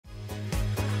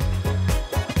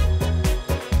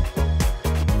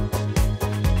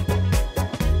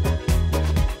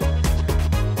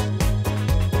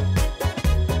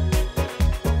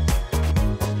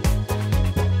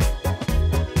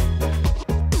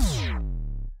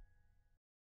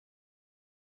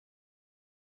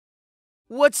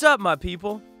What's up, my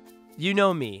people? You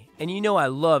know me, and you know I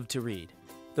love to read.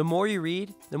 The more you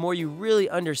read, the more you really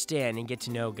understand and get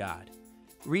to know God.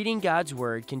 Reading God's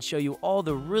Word can show you all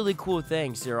the really cool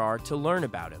things there are to learn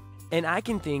about Him. And I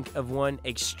can think of one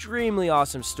extremely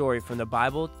awesome story from the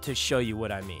Bible to show you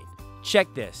what I mean.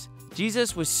 Check this.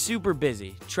 Jesus was super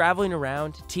busy, traveling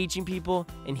around, teaching people,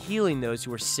 and healing those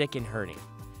who were sick and hurting.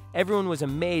 Everyone was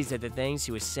amazed at the things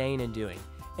He was saying and doing,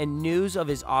 and news of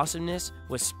His awesomeness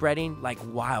was spreading like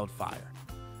wildfire.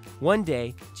 One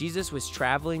day, Jesus was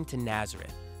traveling to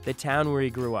Nazareth, the town where He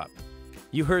grew up.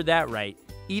 You heard that right.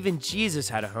 Even Jesus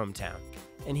had a hometown,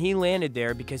 and He landed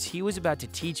there because He was about to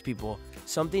teach people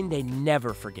something they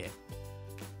never forget.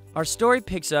 Our story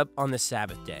picks up on the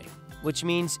Sabbath day, which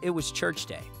means it was church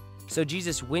day. So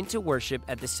Jesus went to worship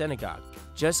at the synagogue,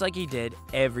 just like He did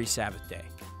every Sabbath day.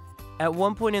 At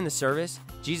one point in the service,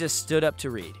 Jesus stood up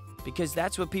to read, because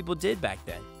that's what people did back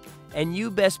then. And you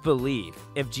best believe,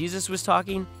 if Jesus was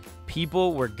talking,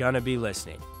 people were gonna be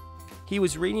listening. He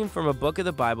was reading from a book of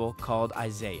the Bible called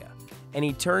Isaiah, and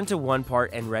He turned to one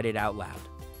part and read it out loud.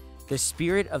 "The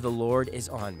Spirit of the Lord is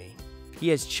on me. He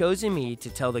has chosen me to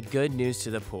tell the good news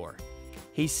to the poor.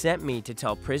 He sent me to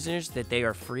tell prisoners that they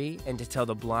are free and to tell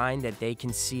the blind that they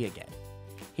can see again.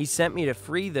 He sent me to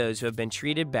free those who have been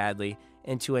treated badly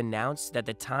and to announce that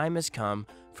the time has come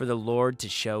for the Lord to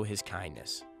show His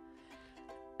kindness."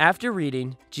 After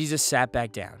reading, Jesus sat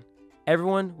back down.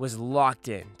 Everyone was locked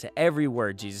in to every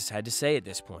word Jesus had to say at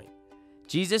this point.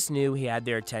 Jesus knew He had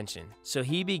their attention, so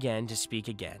He began to speak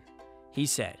again. He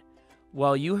said,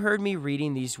 "While you heard me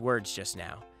reading these words just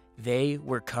now, they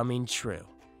were coming true."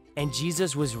 And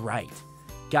Jesus was right.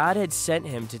 God had sent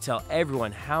Him to tell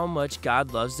everyone how much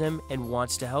God loves them and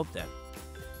wants to help them.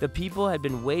 The people had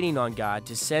been waiting on God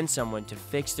to send someone to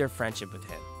fix their friendship with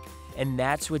Him. And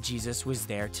that's what Jesus was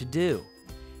there to do.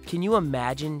 Can you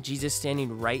imagine Jesus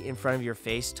standing right in front of your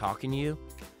face talking to you?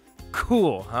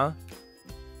 Cool, huh?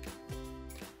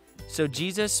 So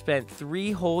Jesus spent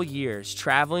 3 whole years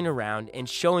traveling around and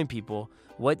showing people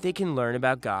what they can learn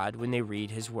about God when they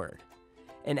read His Word.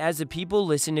 And as the people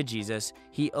listened to Jesus,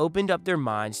 He opened up their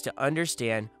minds to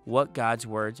understand what God's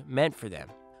words meant for them.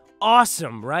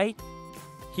 Awesome, right?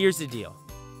 Here's the deal.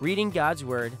 Reading God's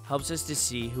Word helps us to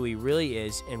see who He really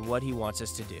is and what He wants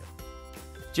us to do.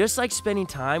 Just like spending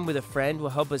time with a friend will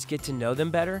help us get to know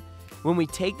them better, when we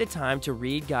take the time to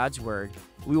read God's Word,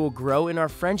 we will grow in our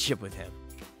friendship with Him.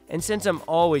 And since I'm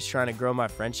always trying to grow my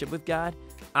friendship with God,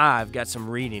 I've got some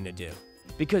reading to do.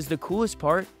 Because the coolest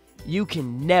part, you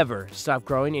can never stop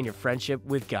growing in your friendship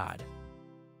with God.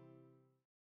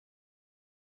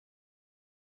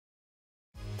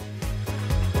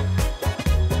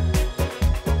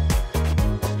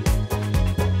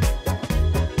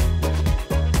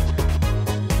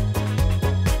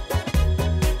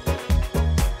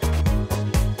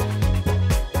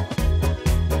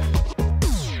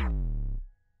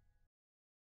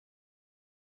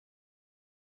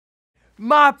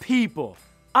 My people,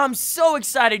 I'm so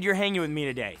excited you're hanging with me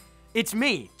today. It's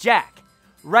me, Jack.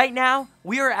 Right now,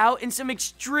 we are out in some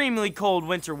extremely cold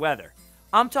winter weather.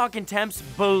 I'm talking temps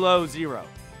below 0.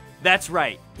 That's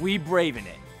right, we braving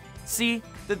it. See,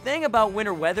 the thing about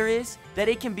winter weather is that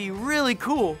it can be really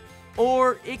cool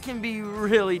or it can be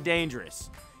really dangerous.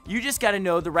 You just gotta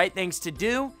know the right things to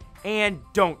do and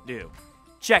don't do.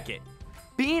 Check it.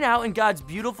 Being out in God's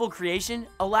beautiful creation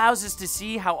allows us to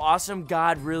see how awesome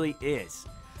God really is.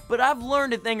 But I've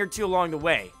learned a thing or two along the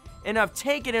way, and I've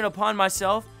taken it upon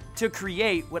myself to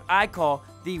create what I call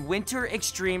the Winter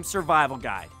Extreme Survival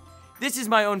Guide. This is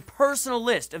my own personal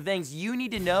list of things you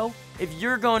need to know if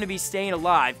you're going to be staying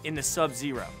alive in the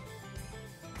sub-zero.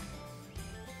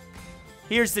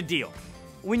 Here's the deal.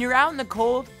 When you're out in the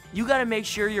cold, you gotta make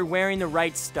sure you're wearing the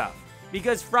right stuff,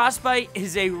 because frostbite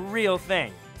is a real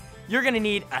thing. You're gonna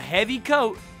need a heavy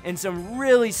coat and some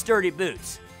really sturdy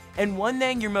boots. And one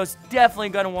thing you're most definitely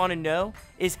gonna wanna know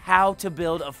is how to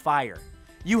build a fire.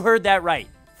 You heard that right,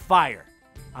 fire.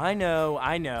 I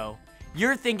know.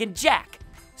 You're thinking, Jack,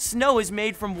 snow is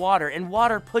made from water and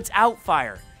water puts out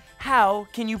fire. How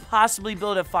can you possibly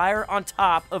build a fire on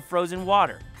top of frozen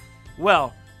water?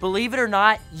 Well, believe it or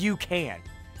not, you can.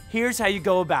 Here's how you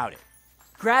go about it.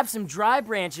 Grab some dry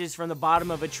branches from the bottom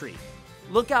of a tree.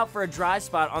 Look out for a dry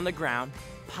spot on the ground,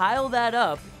 pile that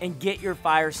up, and get your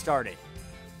fire started.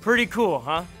 Pretty cool,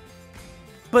 huh?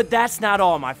 But that's not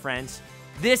all, my friends.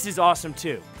 This is awesome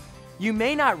too. You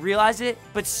may not realize it,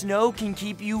 but snow can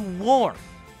keep you warm.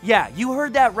 Yeah, you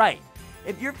heard that right.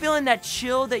 If you're feeling that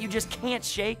chill that you just can't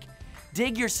shake,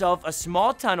 dig yourself a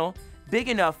small tunnel big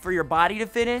enough for your body to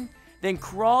fit in, then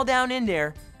crawl down in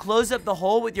there, close up the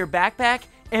hole with your backpack,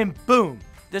 and boom,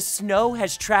 the snow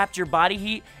has trapped your body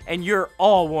heat and you're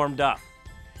all warmed up.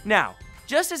 Now,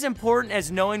 just as important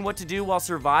as knowing what to do while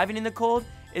surviving in the cold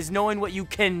is knowing what you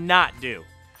cannot do.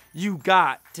 You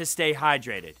got to stay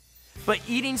hydrated. But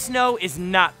eating snow is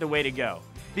not the way to go,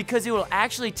 because it will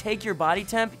actually take your body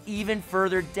temp even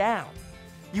further down.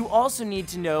 You also need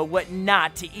to know what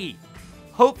not to eat.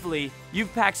 Hopefully,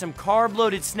 you've packed some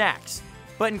carb-loaded snacks,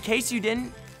 but in case you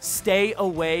didn't, stay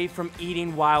away from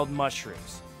eating wild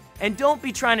mushrooms. And don't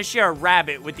be trying to share a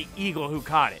rabbit with the eagle who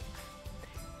caught it.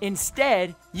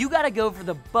 Instead, you gotta go for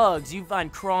the bugs you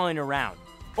find crawling around,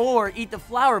 or eat the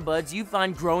flower buds you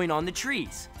find growing on the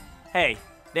trees. Hey,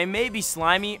 they may be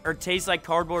slimy or taste like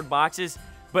cardboard boxes,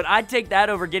 but I'd take that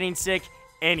over getting sick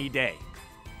any day.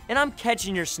 And I'm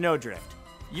catching your snowdrift.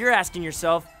 You're asking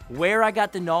yourself where I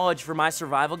got the knowledge for my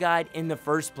survival guide in the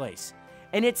first place.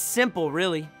 And it's simple,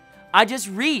 really. I just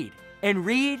read and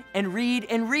read and read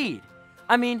and read.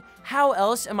 I mean, how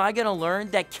else am I gonna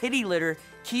learn that kitty litter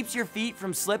keeps your feet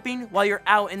from slipping while you're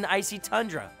out in the icy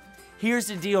tundra? Here's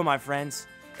the deal, my friends.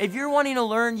 If you're wanting to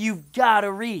learn, you've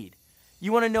gotta read.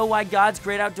 You wanna know why God's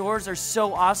great outdoors are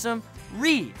so awesome?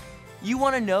 Read. You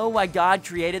wanna know why God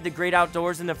created the great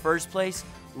outdoors in the first place?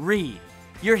 Read.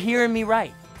 You're hearing me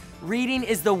right. Reading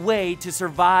is the way to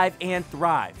survive and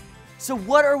thrive. So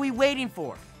what are we waiting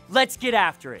for? Let's get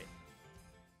after it.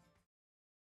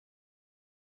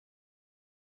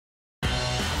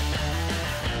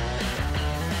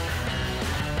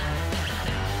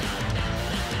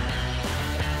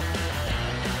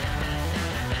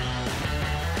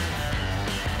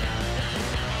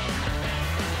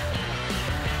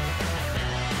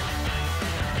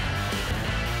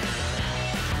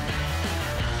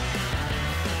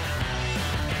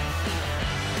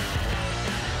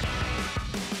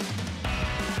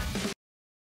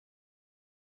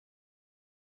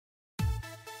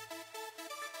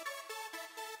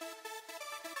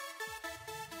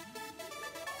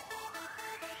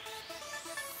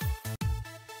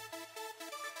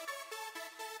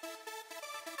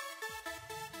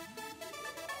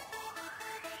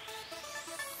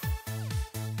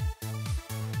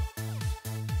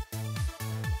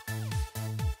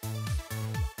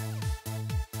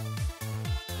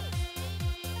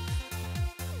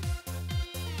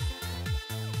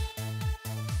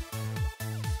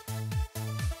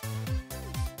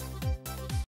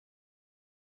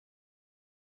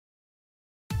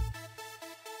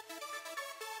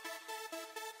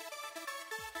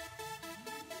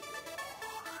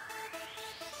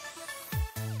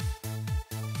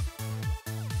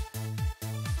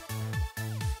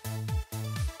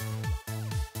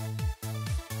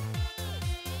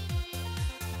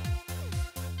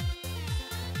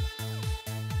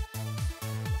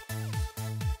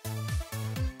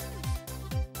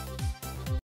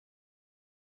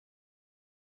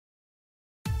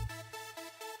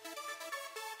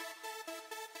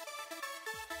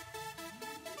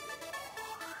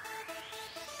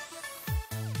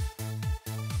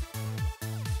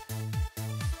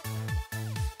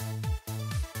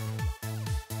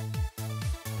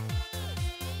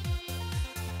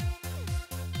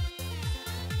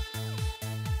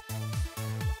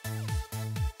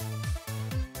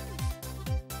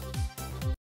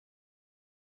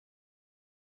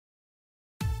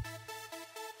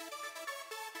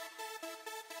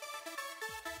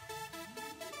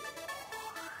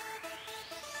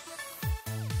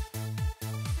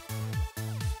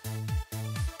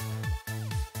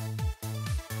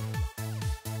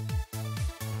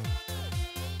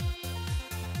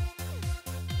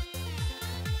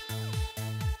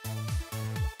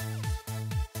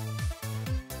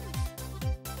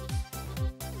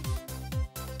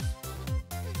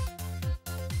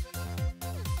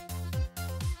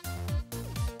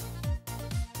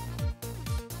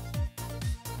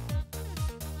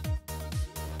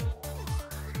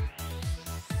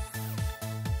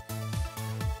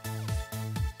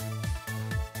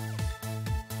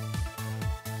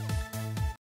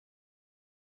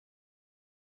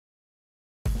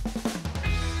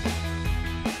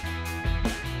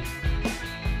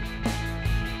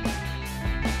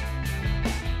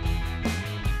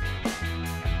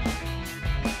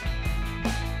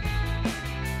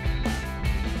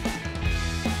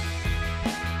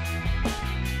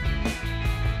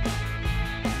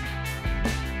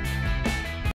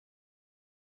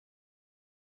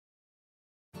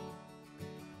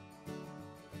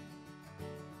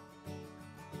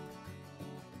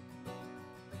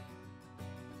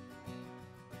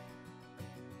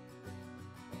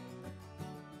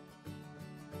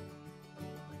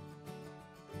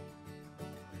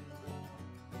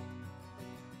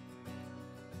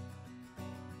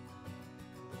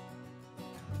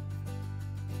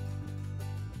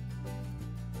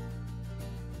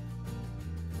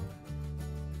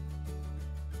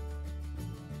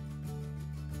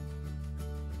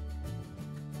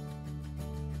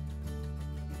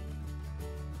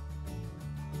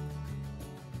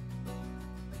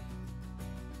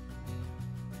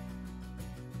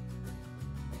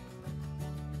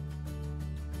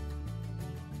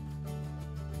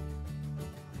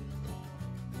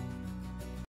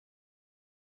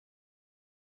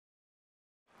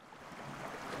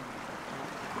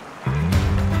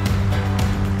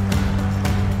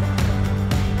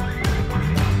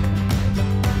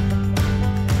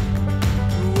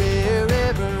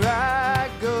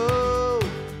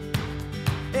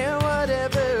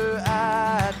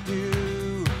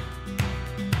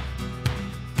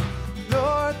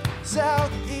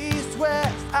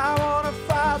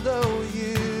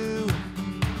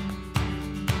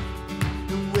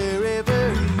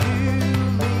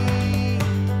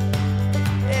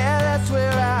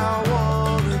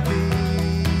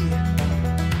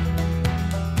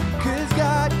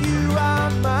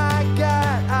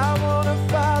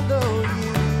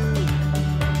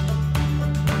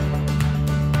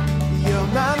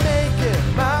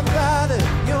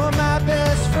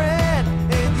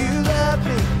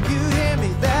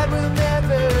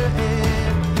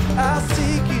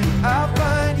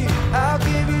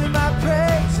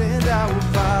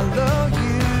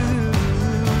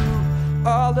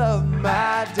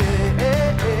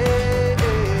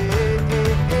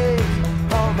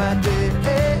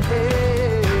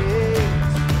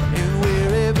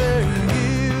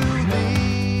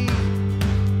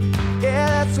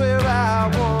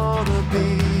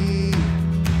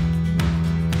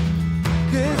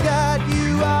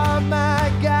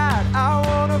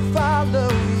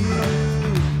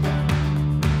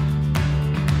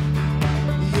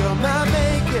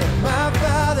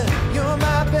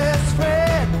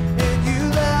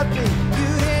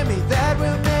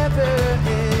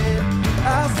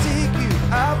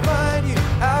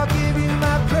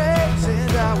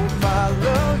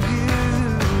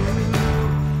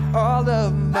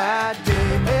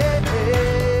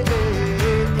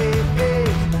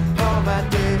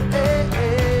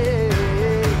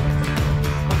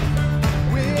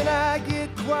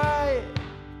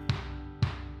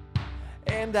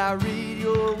 and I read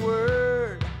your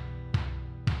word.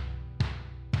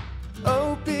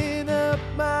 Open up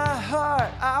my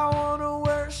heart, I want to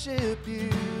worship you.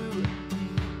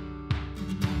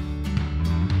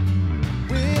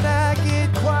 When I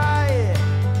get quiet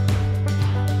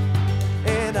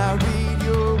and I read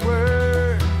your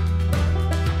word,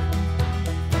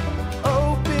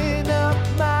 open up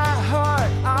my heart,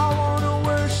 I want to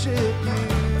worship you.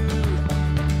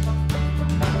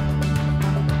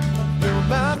 You're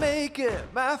my maker,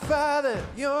 my father,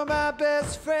 you're my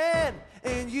best friend.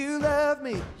 And you love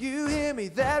me, you hear me,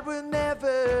 that will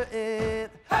never end.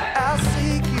 I'll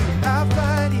seek you, I'll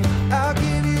find you, I'll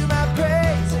give you